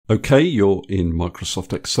Okay, you're in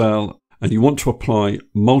Microsoft Excel and you want to apply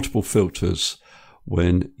multiple filters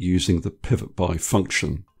when using the PIVOTBY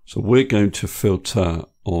function. So we're going to filter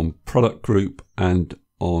on product group and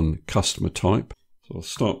on customer type. So I'll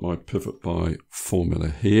start my PIVOTBY formula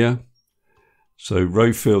here. So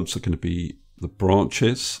row fields are going to be the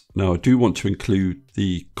branches. Now I do want to include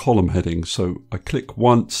the column heading. So I click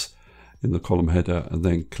once in the column header and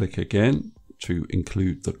then click again to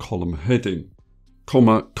include the column heading.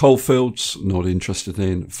 Comma, col fields, not interested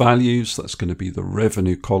in. Values, that's going to be the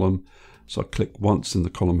revenue column. So I click once in the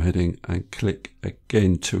column heading and click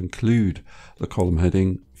again to include the column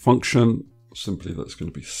heading. Function, simply that's going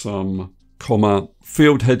to be sum. Comma,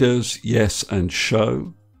 field headers, yes and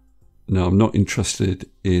show. Now I'm not interested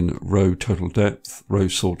in row total depth, row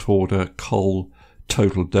sort order, col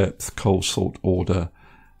total depth, col sort order,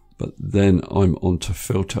 but then I'm on to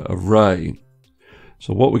filter array.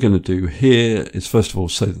 So what we're going to do here is first of all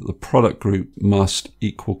say that the product group must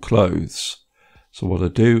equal clothes. So what I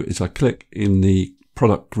do is I click in the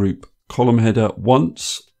product group column header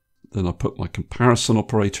once, then I put my comparison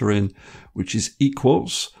operator in, which is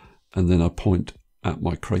equals, and then I point at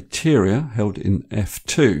my criteria held in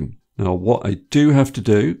F2. Now what I do have to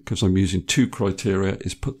do, because I'm using two criteria,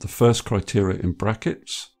 is put the first criteria in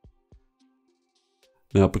brackets.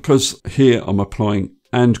 Now because here I'm applying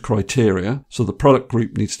and criteria, so the product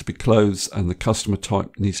group needs to be clothes and the customer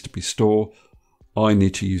type needs to be store, I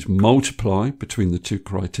need to use multiply between the two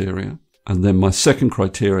criteria. And then my second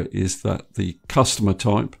criteria is that the customer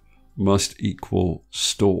type must equal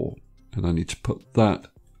store. And I need to put that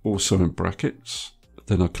also in brackets.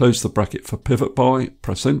 Then I close the bracket for PIVOTBY,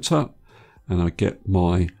 press enter, and I get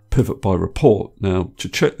my PIVOTBY report. Now to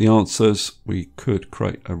check the answers, we could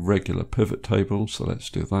create a regular pivot table. So let's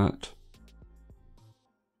do that.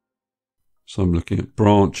 So I'm looking at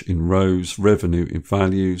branch in rows, revenue in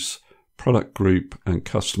values, product group and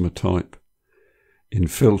customer type. In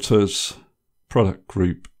filters, product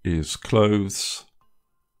group is clothes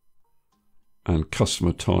and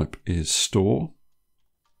customer type is store.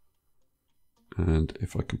 And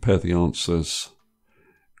if I compare the answers,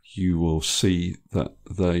 you will see that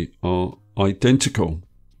they are identical.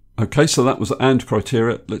 Okay, so that was and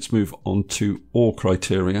criteria. Let's move on to or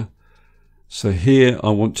criteria. So here I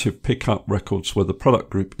want to pick up records where the product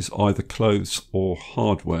group is either clothes or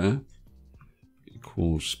hardware.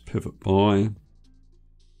 Equals PIVOTBY.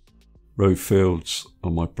 Row fields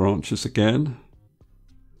are my branches again.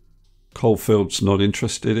 Col fields not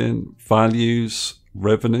interested in. Values,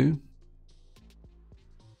 revenue.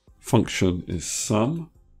 Function is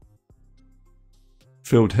sum.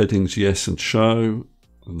 Field headings yes and show.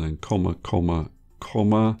 And then comma, comma,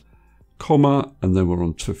 comma, comma, and then we're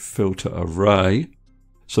on to filter array.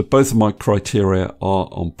 So both of my criteria are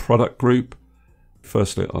on product group.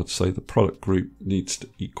 Firstly, I'd say the product group needs to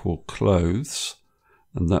equal clothes,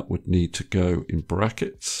 and that would need to go in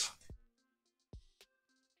brackets.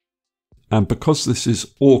 And because this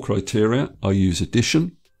is or criteria, I use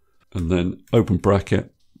addition, and then open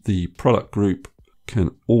bracket, the product group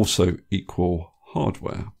can also equal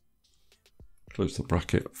hardware. Close the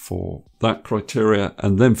bracket for that criteria,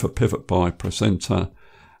 and then for PIVOTBY, press enter,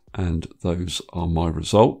 and those are my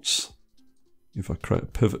results. If I create a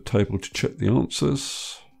pivot table to check the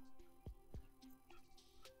answers,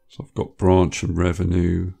 so I've got branch and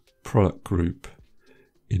revenue, product group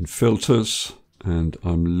in filters, and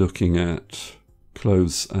I'm looking at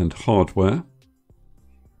clothes and hardware.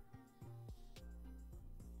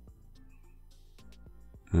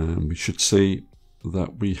 And we should see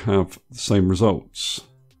that we have the same results.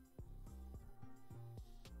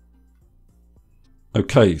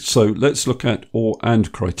 Okay, so let's look at or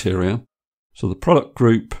and criteria. So the product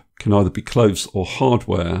group can either be clothes or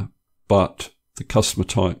hardware, but the customer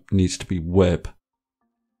type needs to be web.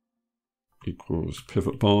 Equals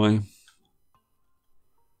PIVOTBY.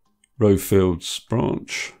 Row fields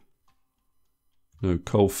branch. No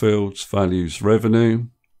col fields, values revenue.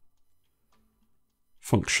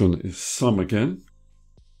 Function is sum again.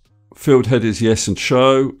 Field head is yes and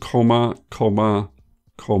show, comma, comma,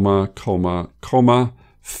 comma, comma, comma,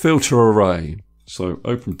 filter array. So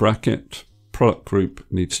open bracket, product group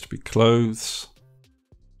needs to be clothes.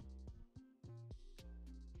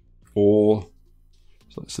 Or,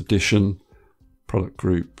 so that's addition, product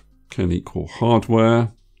group can equal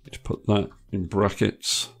hardware. Need to put that in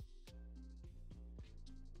brackets.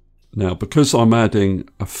 Now, because I'm adding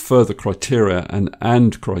a further criteria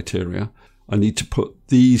and criteria, I need to put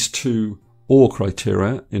these two or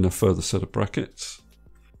criteria in a further set of brackets.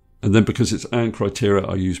 And then because it's and criteria,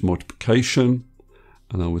 I use multiplication.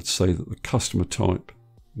 And I would say that the customer type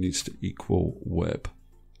needs to equal web.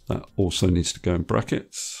 That also needs to go in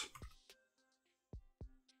brackets.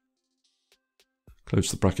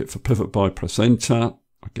 Close the bracket for pivot by, press enter.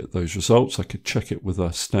 I get those results. I could check it with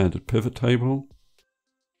a standard pivot table.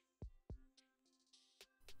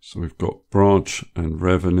 So we've got branch and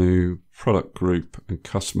revenue, product group and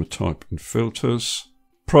customer type and filters.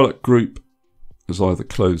 Product group is either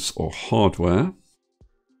clothes or hardware.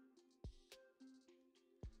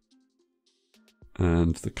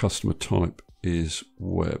 And the customer type is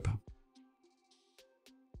web.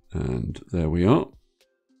 And there we are.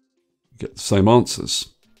 You get the same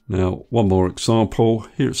answers. Now, one more example.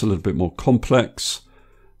 Here it's a little bit more complex.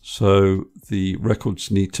 So the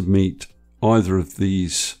records need to meet either of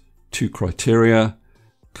these two criteria: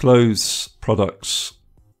 clothes products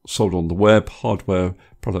sold on the web, hardware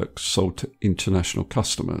products sold to international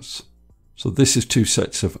customers. So this is two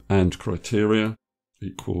sets of AND criteria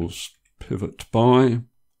equals pivot by.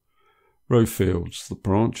 Row fields, the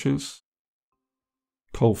branches.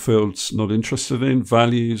 Col fields, not interested in.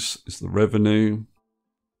 Values is the revenue.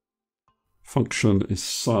 Function is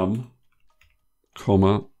sum,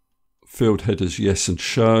 comma. Field headers, yes and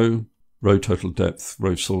show. Row total depth,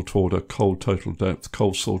 row sort order, col total depth,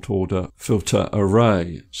 col sort order, filter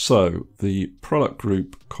array. So the product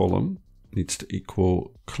group column needs to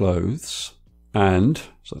equal clothes, and,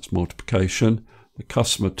 so that's multiplication, the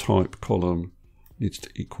customer type column needs to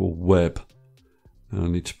equal web. And I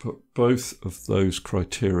need to put both of those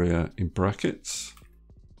criteria in brackets.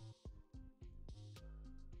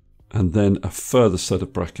 And then a further set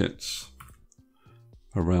of brackets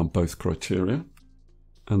around both criteria.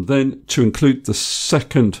 And then to include the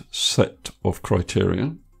second set of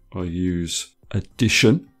criteria, I use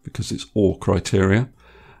addition because it's all criteria.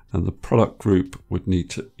 And the product group would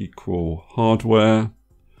need to equal hardware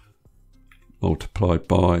multiplied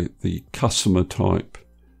by the customer type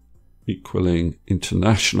equaling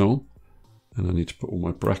international. And I need to put all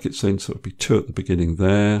my brackets in. So it would be 2 at the beginning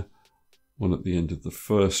there, 1 at the end of the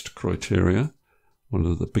first criteria, 1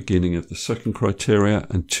 at the beginning of the second criteria,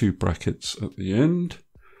 and 2 brackets at the end.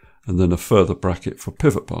 And then a further bracket for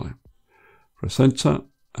pivot by. Press enter,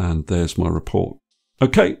 and there's my report.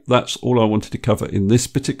 Okay, that's all I wanted to cover in this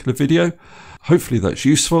particular video. Hopefully that's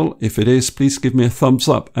useful. If it is, please give me a thumbs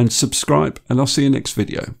up and subscribe, and I'll see you next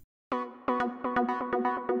video.